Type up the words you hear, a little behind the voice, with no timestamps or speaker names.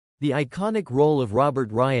The iconic role of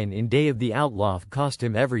Robert Ryan in Day of the Outlawf cost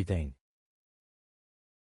him everything.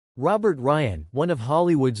 Robert Ryan, one of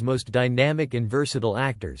Hollywood's most dynamic and versatile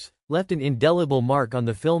actors, left an indelible mark on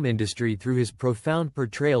the film industry through his profound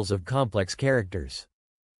portrayals of complex characters.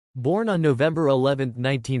 Born on November 11,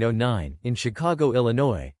 1909, in Chicago,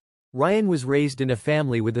 Illinois, Ryan was raised in a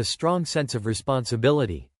family with a strong sense of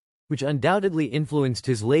responsibility, which undoubtedly influenced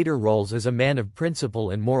his later roles as a man of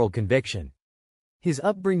principle and moral conviction. His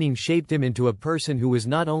upbringing shaped him into a person who was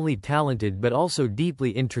not only talented but also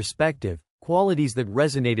deeply introspective, qualities that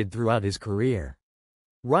resonated throughout his career.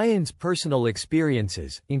 Ryan's personal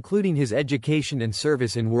experiences, including his education and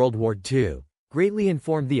service in World War II, greatly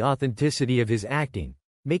informed the authenticity of his acting,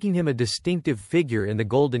 making him a distinctive figure in the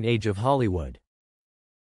golden age of Hollywood.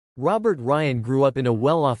 Robert Ryan grew up in a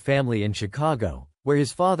well-off family in Chicago, where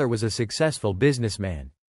his father was a successful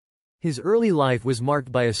businessman. His early life was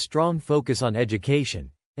marked by a strong focus on education,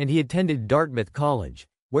 and he attended Dartmouth College,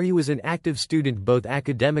 where he was an active student both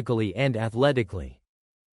academically and athletically.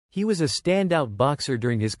 He was a standout boxer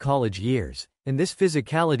during his college years, and this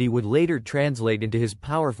physicality would later translate into his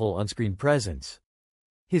powerful on-screen presence.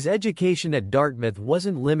 His education at Dartmouth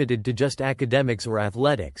wasn't limited to just academics or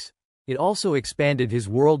athletics. It also expanded his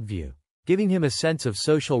worldview, giving him a sense of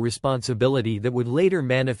social responsibility that would later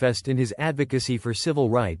manifest in his advocacy for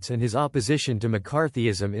civil rights and his opposition to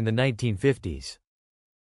McCarthyism in the 1950s.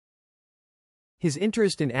 His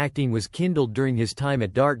interest in acting was kindled during his time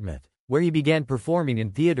at Dartmouth, where he began performing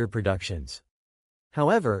in theater productions.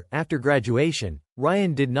 However, after graduation,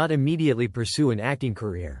 Ryan did not immediately pursue an acting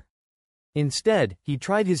career. Instead, he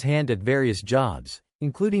tried his hand at various jobs,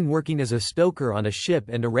 including working as a stoker on a ship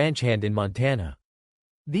and a ranch hand in Montana.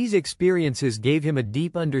 These experiences gave him a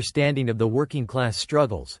deep understanding of the working-class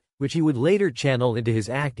struggles, which he would later channel into his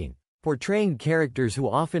acting, portraying characters who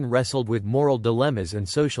often wrestled with moral dilemmas and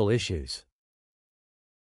social issues.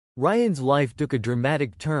 Ryan's life took a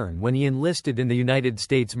dramatic turn when he enlisted in the United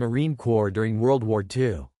States Marine Corps during World War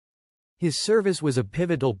II. His service was a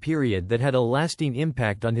pivotal period that had a lasting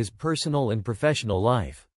impact on his personal and professional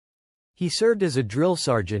life. He served as a drill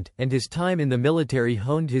sergeant, and his time in the military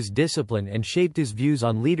honed his discipline and shaped his views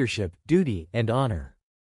on leadership, duty, and honor.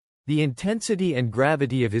 The intensity and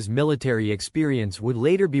gravity of his military experience would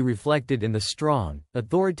later be reflected in the strong,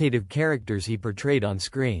 authoritative characters he portrayed on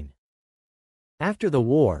screen. After the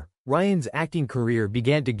war, Ryan's acting career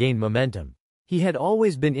began to gain momentum. He had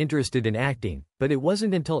always been interested in acting, but it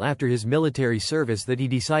wasn't until after his military service that he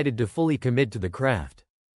decided to fully commit to the craft.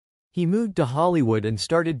 He moved to Hollywood and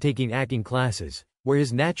started taking acting classes, where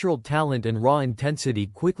his natural talent and raw intensity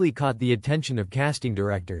quickly caught the attention of casting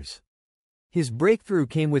directors. His breakthrough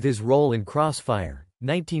came with his role in Crossfire,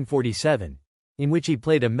 1947, in which he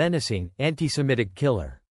played a menacing, anti-Semitic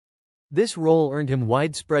killer. This role earned him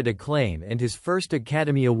widespread acclaim and his first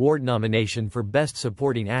Academy Award nomination for Best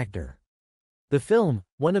Supporting Actor. The film,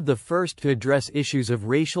 one of the first to address issues of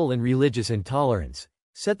racial and religious intolerance,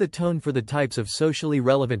 set the tone for the types of socially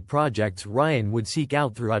relevant projects Ryan would seek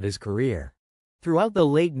out throughout his career. Throughout the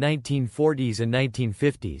late 1940s and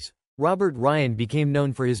 1950s, Robert Ryan became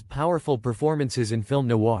known for his powerful performances in film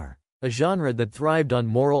noir, a genre that thrived on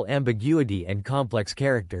moral ambiguity and complex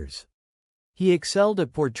characters. He excelled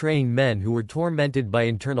at portraying men who were tormented by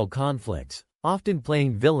internal conflicts, often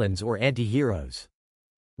playing villains or anti-heroes.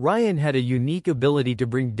 Ryan had a unique ability to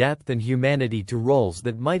bring depth and humanity to roles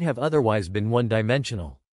that might have otherwise been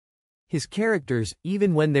one-dimensional. His characters,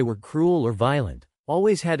 even when they were cruel or violent,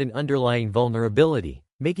 always had an underlying vulnerability,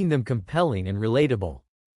 making them compelling and relatable.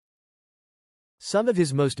 Some of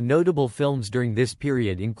his most notable films during this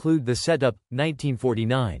period include The Setup,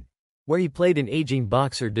 1949, where he played an aging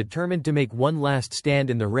boxer determined to make one last stand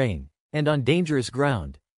in the ring, and On Dangerous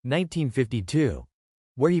Ground, 1952,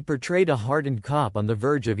 where he portrayed a hardened cop on the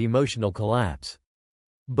verge of emotional collapse.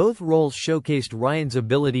 Both roles showcased Ryan's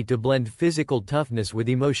ability to blend physical toughness with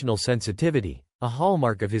emotional sensitivity, a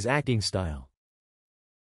hallmark of his acting style.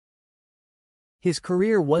 His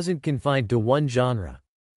career wasn't confined to one genre.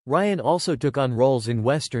 Ryan also took on roles in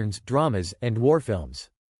westerns, dramas, and war films.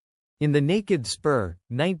 In The Naked Spur,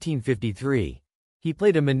 1953, he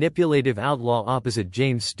played a manipulative outlaw opposite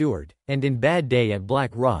James Stewart, and in Bad Day at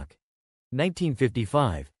Black Rock,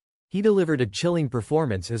 1955, he delivered a chilling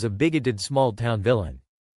performance as a bigoted small-town villain.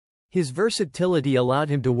 His versatility allowed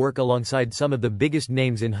him to work alongside some of the biggest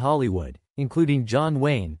names in Hollywood, including John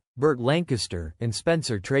Wayne, Burt Lancaster, and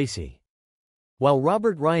Spencer Tracy. While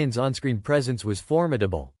Robert Ryan's on-screen presence was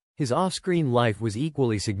formidable, his off-screen life was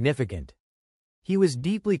equally significant. He was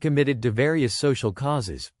deeply committed to various social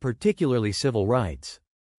causes, particularly civil rights.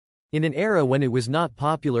 In an era when it was not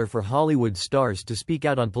popular for Hollywood stars to speak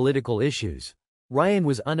out on political issues, Ryan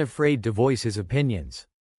was unafraid to voice his opinions.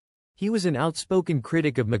 He was an outspoken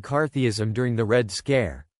critic of McCarthyism during the Red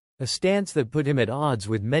Scare, a stance that put him at odds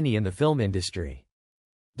with many in the film industry.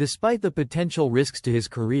 Despite the potential risks to his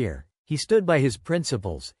career, he stood by his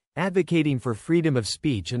principles, advocating for freedom of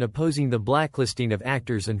speech and opposing the blacklisting of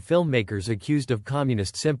actors and filmmakers accused of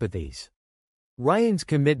communist sympathies. Ryan's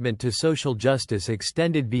commitment to social justice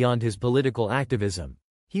extended beyond his political activism.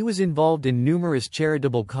 He was involved in numerous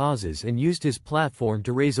charitable causes and used his platform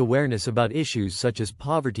to raise awareness about issues such as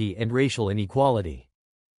poverty and racial inequality.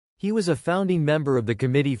 He was a founding member of the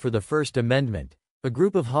Committee for the First Amendment, a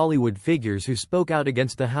group of Hollywood figures who spoke out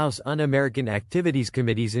against the House Un-American Activities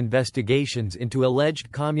Committee's investigations into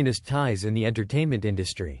alleged communist ties in the entertainment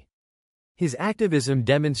industry. His activism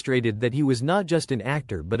demonstrated that he was not just an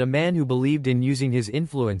actor but a man who believed in using his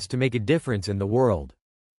influence to make a difference in the world.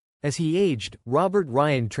 As he aged, Robert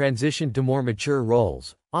Ryan transitioned to more mature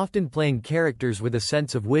roles, often playing characters with a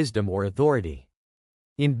sense of wisdom or authority.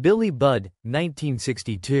 In Billy Budd,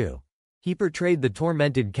 1962, he portrayed the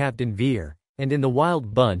tormented Captain Vere, and in The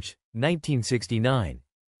Wild Bunch, 1969,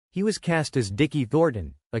 he was cast as Dickie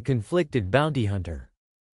Thornton, a conflicted bounty hunter.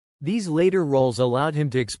 These later roles allowed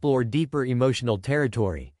him to explore deeper emotional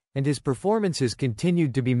territory, and his performances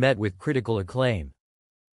continued to be met with critical acclaim.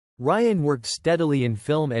 Ryan worked steadily in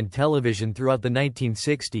film and television throughout the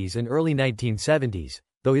 1960s and early 1970s,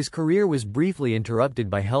 though his career was briefly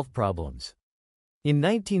interrupted by health problems. In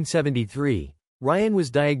 1973, Ryan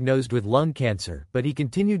was diagnosed with lung cancer, but he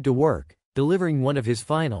continued to work, delivering one of his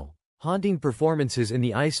final, haunting performances in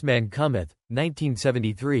The Iceman Cometh,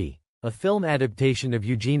 1973, a film adaptation of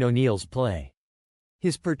Eugene O'Neill's play.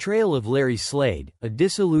 His portrayal of Larry Slade, a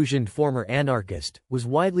disillusioned former anarchist, was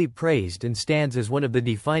widely praised and stands as one of the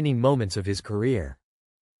defining moments of his career.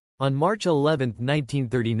 On March 11,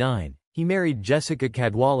 1939, he married Jessica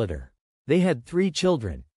Cadwallader. They had 3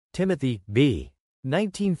 children: Timothy, B.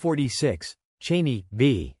 1946, Cheney,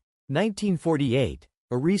 B. 1948,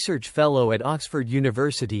 a research fellow at Oxford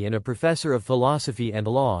University and a professor of philosophy and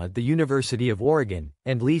law at the University of Oregon,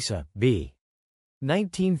 and Lisa, B.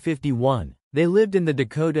 1951. They lived in the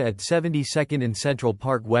Dakota at 72nd and Central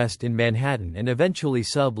Park West in Manhattan and eventually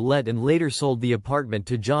sub-let and later sold the apartment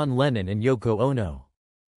to John Lennon and Yoko Ono.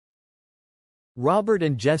 Robert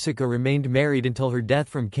and Jessica remained married until her death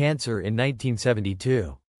from cancer in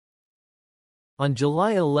 1972. On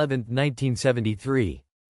July 11, 1973,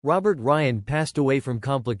 Robert Ryan passed away from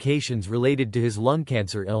complications related to his lung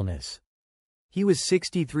cancer illness. He was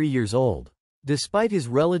 63 years old. Despite his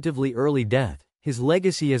relatively early death, his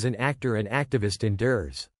legacy as an actor and activist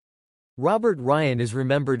endures. Robert Ryan is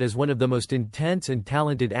remembered as one of the most intense and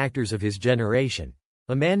talented actors of his generation,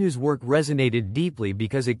 a man whose work resonated deeply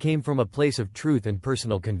because it came from a place of truth and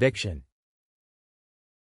personal conviction.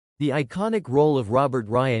 The iconic role of Robert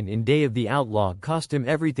Ryan in Day of the Outlaw cost him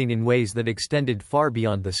everything in ways that extended far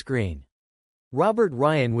beyond the screen. Robert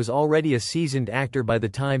Ryan was already a seasoned actor by the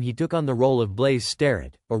time he took on the role of Blaze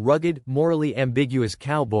Sterrett, a rugged, morally ambiguous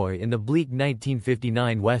cowboy in the bleak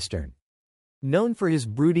 1959 Western. Known for his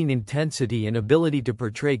brooding intensity and ability to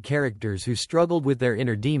portray characters who struggled with their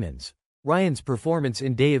inner demons, Ryan's performance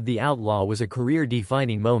in Day of the Outlaw was a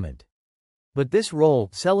career-defining moment. But this role,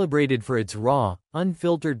 celebrated for its raw,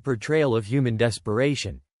 unfiltered portrayal of human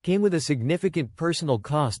desperation, came with a significant personal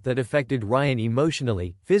cost that affected Ryan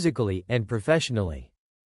emotionally, physically, and professionally.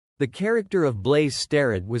 The character of Blaze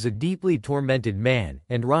Sterrett was a deeply tormented man,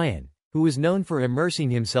 and Ryan, who was known for immersing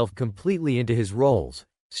himself completely into his roles,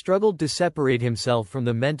 struggled to separate himself from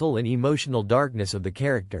the mental and emotional darkness of the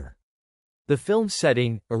character. The film's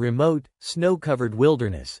setting, a remote, snow-covered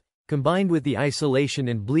wilderness, combined with the isolation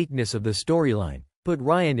and bleakness of the storyline, put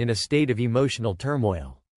Ryan in a state of emotional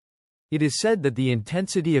turmoil. It is said that the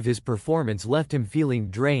intensity of his performance left him feeling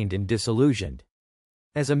drained and disillusioned.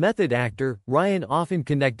 As a method actor, Ryan often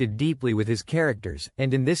connected deeply with his characters,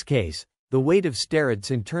 and in this case, the weight of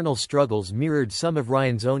Sterrett's internal struggles mirrored some of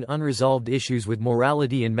Ryan's own unresolved issues with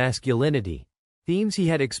morality and masculinity, themes he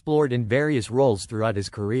had explored in various roles throughout his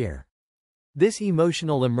career. This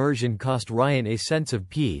emotional immersion cost Ryan a sense of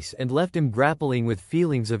peace and left him grappling with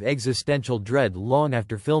feelings of existential dread long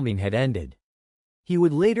after filming had ended. He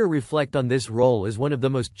would later reflect on this role as one of the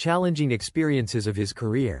most challenging experiences of his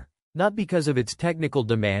career, not because of its technical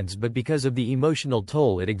demands but because of the emotional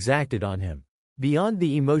toll it exacted on him. Beyond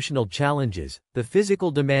the emotional challenges, the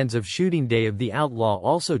physical demands of shooting Day of the Outlaw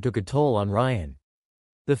also took a toll on Ryan.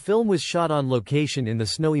 The film was shot on location in the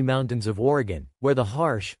snowy mountains of Oregon, where the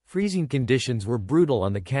harsh, freezing conditions were brutal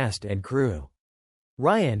on the cast and crew.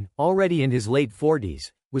 Ryan, already in his late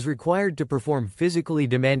 40s, was required to perform physically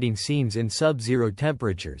demanding scenes in sub-zero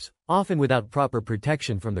temperatures, often without proper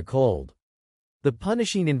protection from the cold. The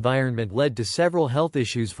punishing environment led to several health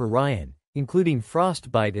issues for Ryan, including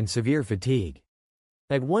frostbite and severe fatigue.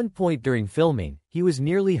 At one point during filming, he was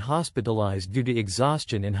nearly hospitalized due to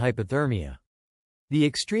exhaustion and hypothermia. The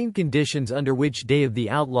extreme conditions under which Day of the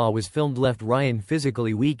Outlaw was filmed left Ryan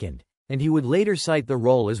physically weakened, and he would later cite the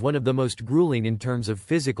role as one of the most grueling in terms of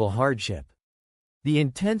physical hardship. The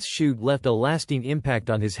intense shoot left a lasting impact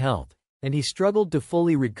on his health, and he struggled to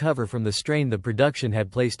fully recover from the strain the production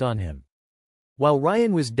had placed on him. While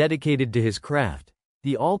Ryan was dedicated to his craft,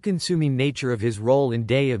 the all-consuming nature of his role in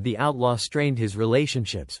Day of the Outlaw strained his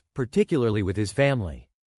relationships, particularly with his family.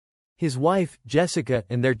 His wife, Jessica,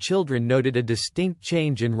 and their children noted a distinct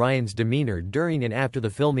change in Ryan's demeanor during and after the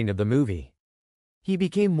filming of the movie. He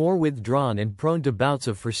became more withdrawn and prone to bouts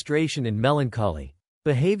of frustration and melancholy,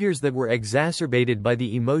 behaviors that were exacerbated by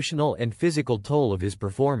the emotional and physical toll of his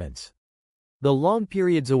performance. The long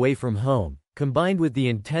periods away from home, combined with the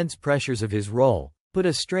intense pressures of his role, put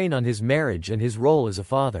a strain on his marriage and his role as a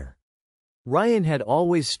father. Ryan had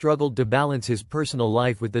always struggled to balance his personal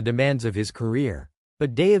life with the demands of his career,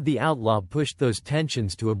 but Day of the Outlaw pushed those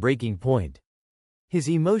tensions to a breaking point. His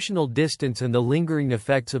emotional distance and the lingering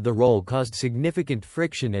effects of the role caused significant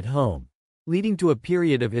friction at home, leading to a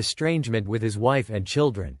period of estrangement with his wife and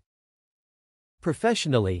children.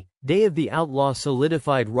 Professionally, Day of the Outlaw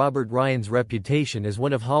solidified Robert Ryan's reputation as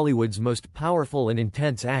one of Hollywood's most powerful and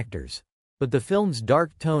intense actors, but the film's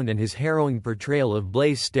dark tone and his harrowing portrayal of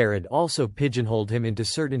Blaze Starrett also pigeonholed him into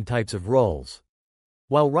certain types of roles.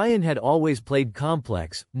 While Ryan had always played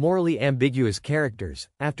complex, morally ambiguous characters,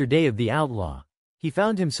 after Day of the Outlaw, he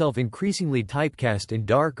found himself increasingly typecast in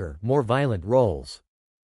darker, more violent roles.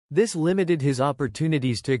 This limited his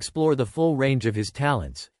opportunities to explore the full range of his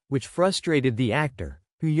talents, which frustrated the actor,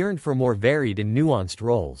 who yearned for more varied and nuanced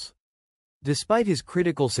roles. Despite his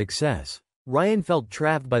critical success, Ryan felt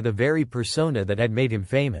trapped by the very persona that had made him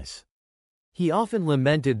famous. He often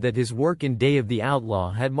lamented that his work in Day of the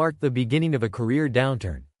Outlaw had marked the beginning of a career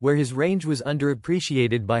downturn, where his range was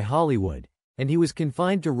underappreciated by Hollywood, and he was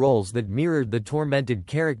confined to roles that mirrored the tormented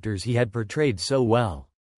characters he had portrayed so well.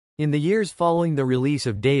 In the years following the release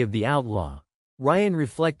of Day of the Outlaw, Ryan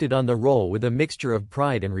reflected on the role with a mixture of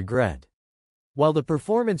pride and regret. While the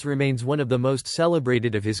performance remains one of the most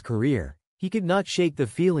celebrated of his career, he could not shake the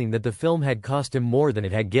feeling that the film had cost him more than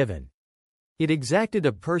it had given. It exacted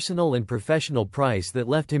a personal and professional price that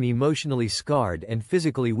left him emotionally scarred and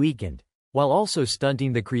physically weakened, while also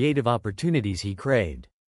stunting the creative opportunities he craved.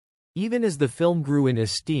 Even as the film grew in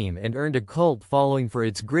esteem and earned a cult following for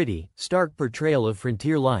its gritty, stark portrayal of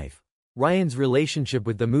frontier life, Ryan's relationship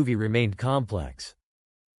with the movie remained complex.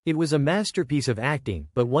 It was a masterpiece of acting,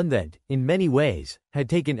 but one that, in many ways, had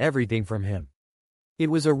taken everything from him. It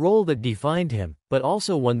was a role that defined him, but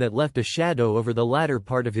also one that left a shadow over the latter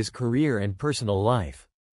part of his career and personal life.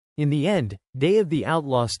 In the end, Day of the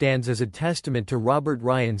Outlaw stands as a testament to Robert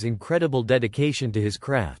Ryan's incredible dedication to his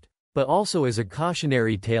craft, but also as a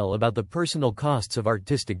cautionary tale about the personal costs of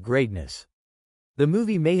artistic greatness. The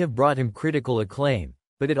movie may have brought him critical acclaim,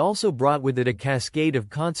 but it also brought with it a cascade of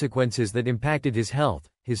consequences that impacted his health,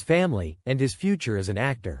 his family, and his future as an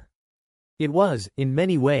actor. It was, in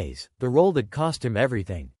many ways, the role that cost him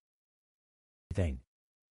everything.